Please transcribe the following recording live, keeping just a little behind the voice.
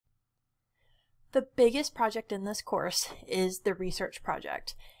The biggest project in this course is the research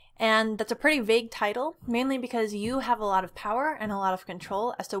project. And that's a pretty vague title, mainly because you have a lot of power and a lot of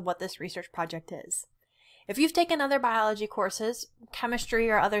control as to what this research project is. If you've taken other biology courses, chemistry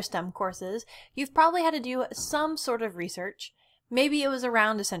or other STEM courses, you've probably had to do some sort of research. Maybe it was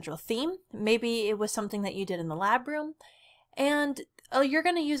around a central theme, maybe it was something that you did in the lab room, and you're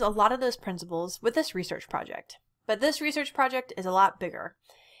going to use a lot of those principles with this research project. But this research project is a lot bigger,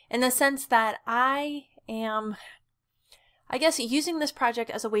 in the sense that I am, using this project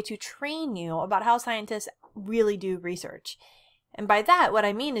as a way to train you about how scientists really do research. And by that, what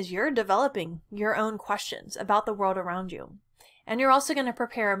I mean is you're developing your own questions about the world around you. And you're also going to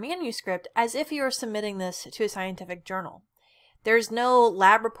prepare a manuscript as if you were submitting this to a scientific journal. There's no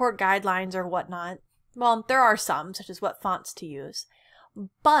lab report guidelines or whatnot. Well, there are some, such as what fonts to use.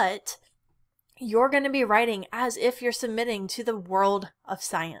 But you're going to be writing as if you're submitting to the world of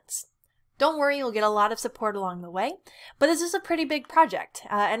science. Don't worry, you'll get a lot of support along the way, but this is a pretty big project,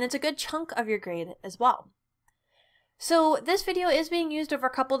 and it's a good chunk of your grade as well. So this video is being used over a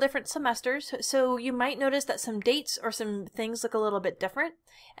couple different semesters, so you might notice that some dates or some things look a little bit different,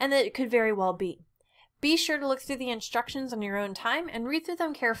 and that it could very well be. Be sure to look through the instructions on your own time and read through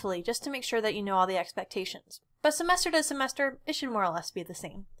them carefully just to make sure that you know all the expectations. But semester to semester, it should more or less be the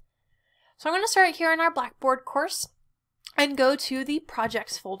same. So I'm going to start here in our Blackboard course and go to the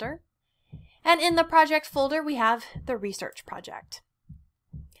projects folder. And in the project folder, we have the research project.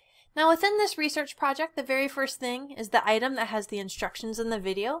 Now within this research project, the very first thing is the item that has the instructions in the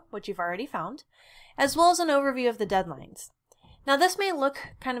video, which you've already found, as well as an overview of the deadlines. Now this may look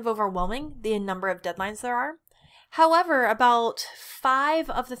kind of overwhelming, the number of deadlines there are. However, about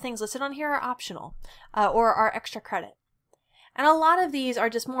 5 of the things listed on here are optional, or are extra credit. And a lot of these are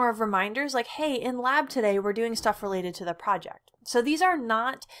just more of reminders like, hey, in lab today, we're doing stuff related to the project. So these are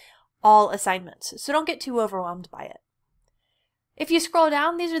not all assignments, so don't get too overwhelmed by it. If you scroll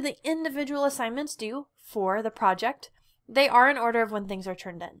down, these are the individual assignments due for the project. They are in order of when things are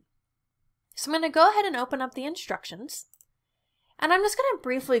turned in. So I'm going to go ahead and open up the instructions, and I'm just going to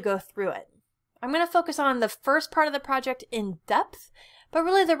briefly go through it. I'm going to focus on the first part of the project in depth, but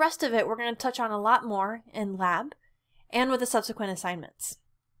really the rest of it we're going to touch on a lot more in lab and with the subsequent assignments.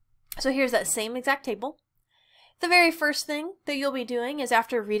 So here's that same exact table. The very first thing that you'll be doing is,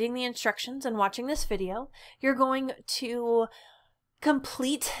 after reading the instructions and watching this video, you're going to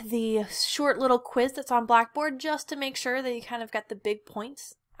complete the short little quiz that's on Blackboard just to make sure that you kind of got the big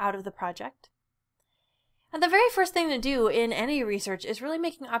points out of the project. And the very first thing to do in any research is really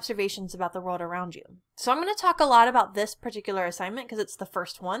making observations about the world around you. So I'm going to talk a lot about this particular assignment because it's the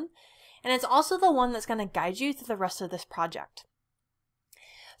first one, and it's also the one that's going to guide you through the rest of this project.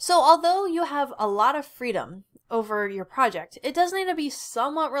 So although you have a lot of freedom over your project, it does need to be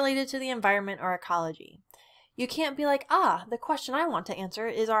somewhat related to the environment or ecology. You can't be like, the question I want to answer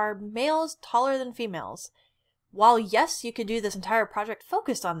is, are males taller than females? While yes, you could do this entire project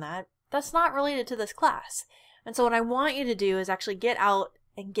focused on that, that's not related to this class. And so what I want you to do is actually get out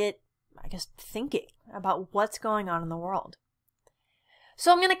and get, thinking about what's going on in the world.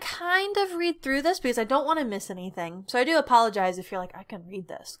 So I'm going to kind of read through this because I don't want to miss anything. So I do apologize if you're like, I can read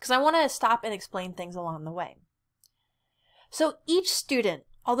this, because I want to stop and explain things along the way. So each student,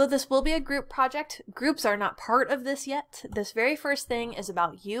 although this will be a group project, groups are not part of this yet. This very first thing is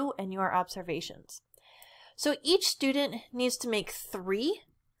about you and your observations. So each student needs to make 3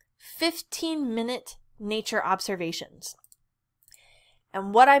 15-minute nature observations.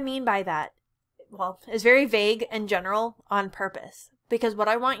 And what I mean by that, is very vague and general on purpose. Because what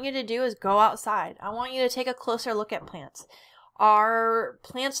I want you to do is go outside. I want you to take a closer look at plants. Are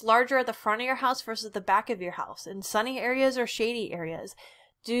plants larger at the front of your house versus the back of your house? In sunny areas or shady areas?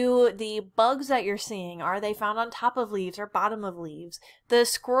 Do the bugs that you're seeing, are they found on top of leaves or bottom of leaves? The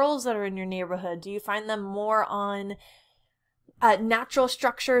squirrels that are in your neighborhood, do you find them more on natural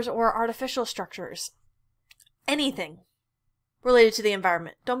structures or artificial structures? Anything related to the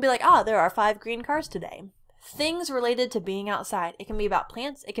environment. Don't be like, there are 5 green cars today. Things related to being outside. It can be about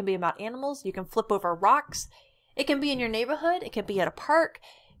plants. It can be about animals. You can flip over rocks. It can be in your neighborhood. It can be at a park.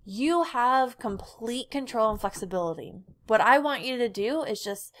 You have complete control and flexibility. What I want you to do is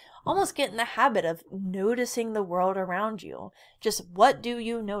just almost get in the habit of noticing the world around you. Just what do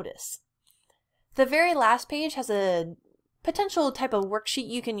you notice? The very last page has a potential type of worksheet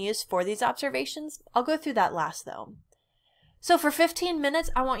you can use for these observations. I'll go through that last though. So for 15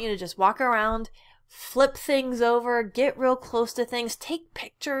 minutes, I want you to just walk around, flip things over, get real close to things, take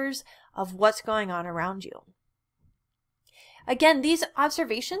pictures of what's going on around you. Again, these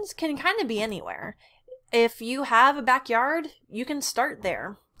observations can kind of be anywhere. If you have a backyard, you can start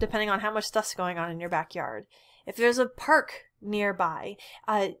there. depending on how much stuff's going on in your backyard. If there's a park nearby,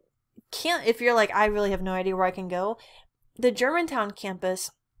 if you're like, I really have no idea where I can go, the Germantown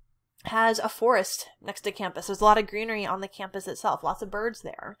campus has a forest next to campus. There's a lot of greenery on the campus itself, lots of birds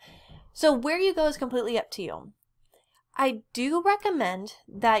there. So where you go is completely up to you. I do recommend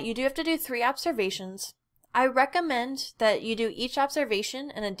that you do have to do 3 observations. I recommend that you do each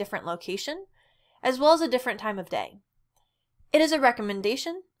observation in a different location, as well as a different time of day. It is a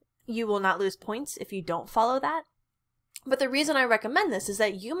recommendation. You will not lose points if you don't follow that. But the reason I recommend this is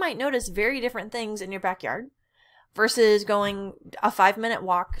that you might notice very different things in your backyard versus going a 5-minute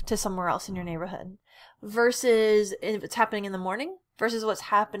walk to somewhere else in your neighborhood, versus if it's happening in the morning versus what's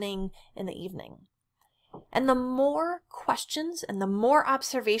happening in the evening. And the more questions and the more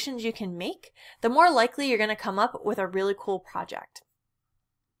observations you can make, the more likely you're going to come up with a really cool project.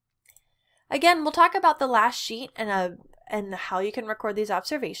 Again, we'll talk about the last sheet and how you can record these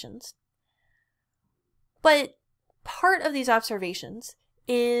observations. But part of these observations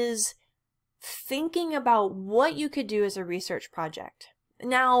is thinking about what you could do as a research project.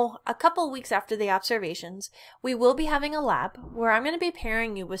 Now, a couple weeks after the observations, we will be having a lab where I'm going to be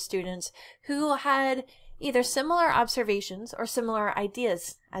pairing you with students who had either similar observations or similar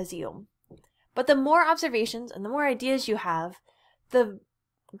ideas as you. But the more observations and the more ideas you have, the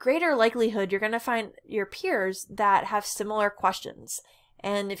greater likelihood you're going to find your peers that have similar questions.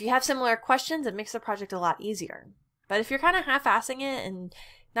 And if you have similar questions, it makes the project a lot easier. But if you're kind of half-assing it and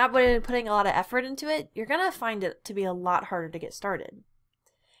not putting a lot of effort into it, you're going to find it to be a lot harder to get started.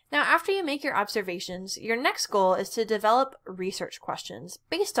 Now, after you make your observations, your next goal is to develop research questions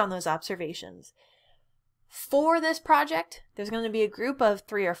based on those observations. For this project, there's going to be a group of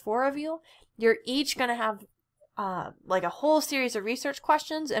 3 or 4 of you. You're each going to have like a whole series of research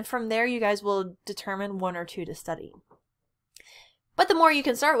questions, and from there you guys will determine 1 or 2 to study. But the more you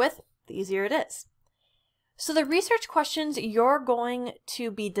can start with, the easier it is. So the research questions you're going to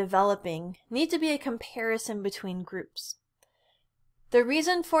be developing need to be a comparison between groups. The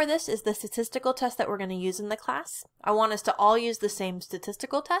reason for this is the statistical test that we're going to use in the class. I want us to all use the same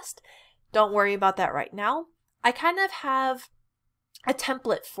statistical test. Don't worry about that right now. I kind of have a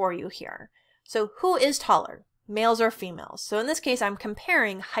template for you here. So who is taller, males or females? So in this case, I'm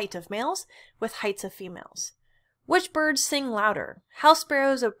comparing height of males with heights of females. Which birds sing louder? House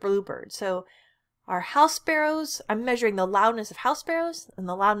sparrows or bluebirds? So our house sparrows, I'm measuring the loudness of house sparrows and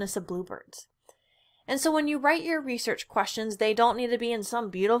the loudness of bluebirds. And so when you write your research questions, they don't need to be in some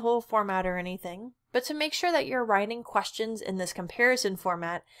beautiful format or anything, but to make sure that you're writing questions in this comparison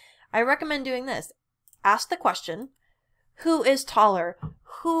format, I recommend doing this. Ask the question, who is taller?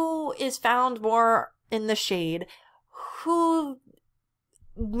 Who is found more in the shade? Who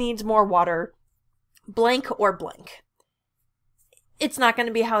needs more water? Blank or blank. It's not going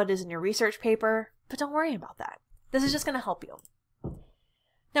to be how it is in your research paper, but don't worry about that. This is just going to help you.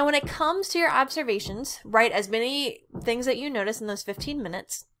 Now, when it comes to your observations, write as many things that you notice in those 15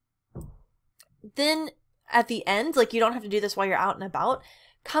 minutes. Then at the end, like you don't have to do this while you're out and about,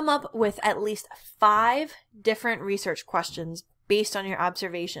 come up with at least 5 different research questions based on your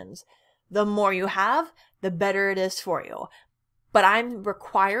observations. The more you have, the better it is for you. But I'm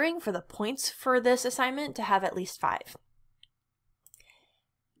requiring for the points for this assignment to have at least 5.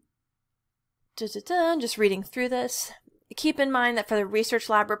 Just reading through this. Keep in mind that for the research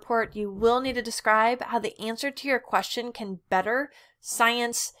lab report, you will need to describe how the answer to your question can better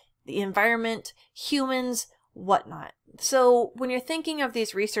science, the environment, humans, whatnot. So when you're thinking of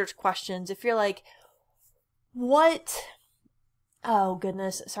these research questions, if you're like, what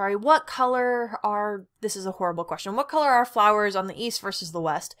color are, this is a horrible question, what color are flowers on the east versus the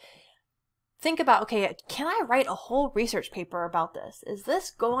west? Think about, okay, can I write a whole research paper about this? Is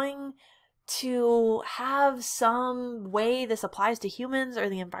this going to have some way this applies to humans or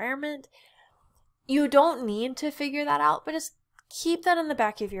the environment? You don't need to figure that out, but just keep that in the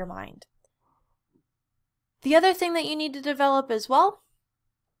back of your mind. The other thing that you need to develop as well,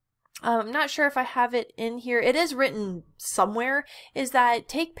 I'm not sure if I have it in here, it is written somewhere, is that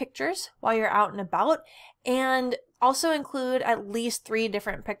take pictures while you're out and about, and also include at least 3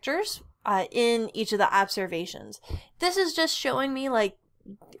 different pictures in each of the observations. This is just showing me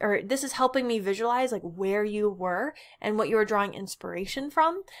this is helping me visualize like where you were and what you were drawing inspiration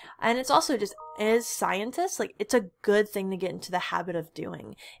from. And it's also just, as scientists, like it's a good thing to get into the habit of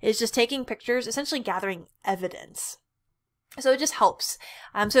doing. It's just taking pictures, essentially gathering evidence. So it just helps.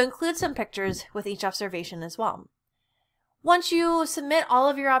 So include some pictures with each observation as well. Once you submit all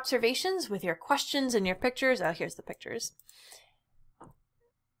of your observations with your questions and your pictures, oh, here's the pictures.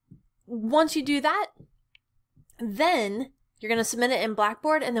 Once you do that, then You're going to submit it in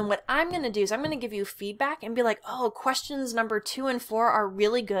Blackboard, and then what I'm going to do is I'm going to give you feedback and be like, oh, questions number 2 and 4 are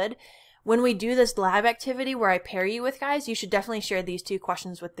really good. When we do this lab activity where I pair you with guys, you should definitely share these 2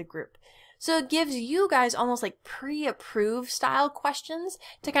 questions with the group. So it gives you guys almost like pre-approved style questions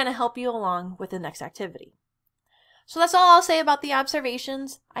to kind of help you along with the next activity. So that's all I'll say about the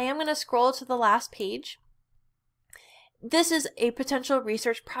observations. I am going to scroll to the last page. This is a potential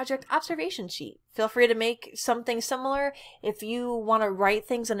research project observation sheet. Feel free to make something similar. If you want to write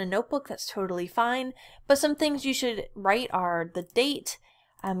things in a notebook, that's totally fine. But some things you should write are the date,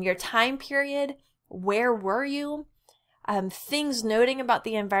 your time period, where were you, things noting about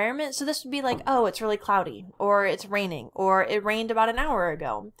the environment. So this would be like, oh, it's really cloudy, or it's raining, or it rained about an hour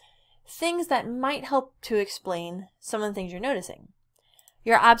ago. Things that might help to explain some of the things you're noticing.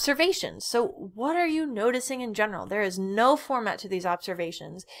 Your observations. So what are you noticing in general? There is no format to these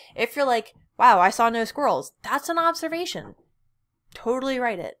observations. If you're like, wow, I saw no squirrels, that's an observation. Totally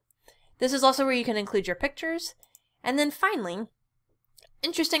write it. This is also where you can include your pictures. And then finally,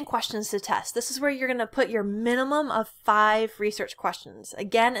 interesting questions to test. This is where you're going to put your minimum of 5 research questions,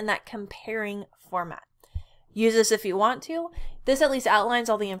 again in that comparing format. Use this if you want to. This at least outlines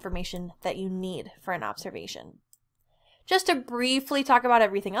all the information that you need for an observation. Just to briefly talk about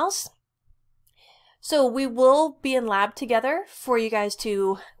everything else. So we will be in lab together for you guys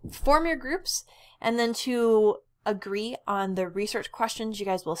to form your groups and then to agree on the research questions you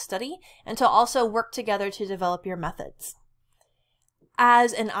guys will study and to also work together to develop your methods.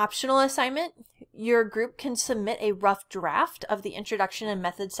 As an optional assignment, your group can submit a rough draft of the introduction and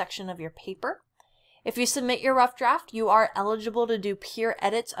methods section of your paper. If you submit your rough draft, you are eligible to do peer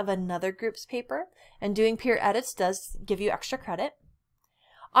edits of another group's paper, and doing peer edits does give you extra credit.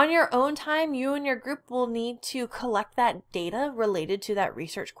 On your own time, you and your group will need to collect that data related to that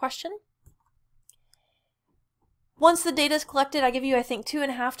research question. Once the data is collected, I give you, I think,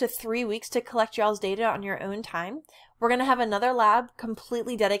 2.5 to 3 weeks to collect y'all's data on your own time. We're going to have another lab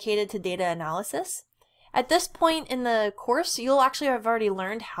completely dedicated to data analysis. At this point in the course, you'll actually have already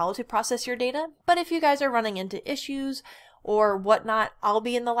learned how to process your data, but if you guys are running into issues or whatnot, I'll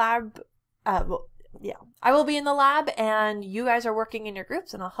be in the lab. I will be in the lab and you guys are working in your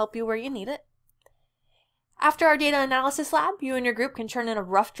groups and I'll help you where you need it. After our data analysis lab, you and your group can turn in a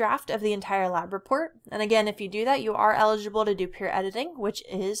rough draft of the entire lab report. And again, if you do that, you are eligible to do peer editing, which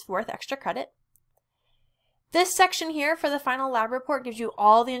is worth extra credit. This section here for the final lab report gives you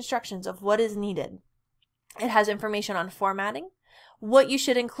all the instructions of what is needed. It has information on formatting, what you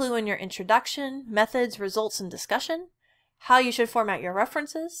should include in your introduction, methods, results, and discussion, how you should format your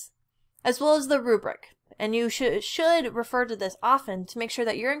references, as well as the rubric. And you should refer to this often to make sure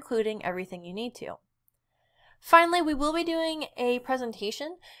that you're including everything you need to. Finally, we will be doing a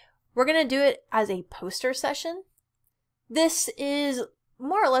presentation. We're going to do it as a poster session. This is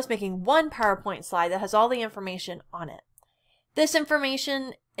more or less making one PowerPoint slide that has all the information on it. This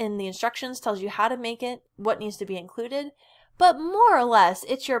information in the instructions tells you how to make it, what needs to be included, but more or less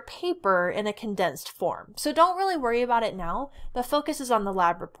it's your paper in a condensed form. So don't really worry about it now. The focus is on the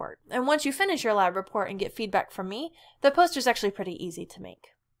lab report. And once you finish your lab report and get feedback from me, the poster is actually pretty easy to make.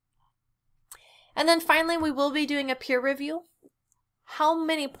 And then finally, we will be doing a peer review. How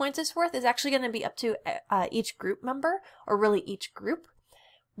many points it's worth is actually going to be up to each group member, or really each group.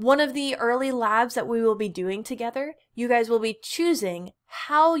 One of the early labs that we will be doing together, you guys will be choosing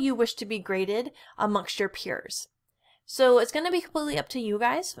how you wish to be graded amongst your peers. So it's going to be completely up to you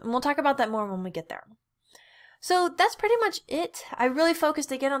guys, and we'll talk about that more when we get there. So that's pretty much it. I really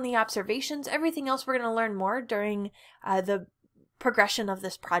focused again on the observations. Everything else we're going to learn more during the progression of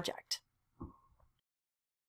this project.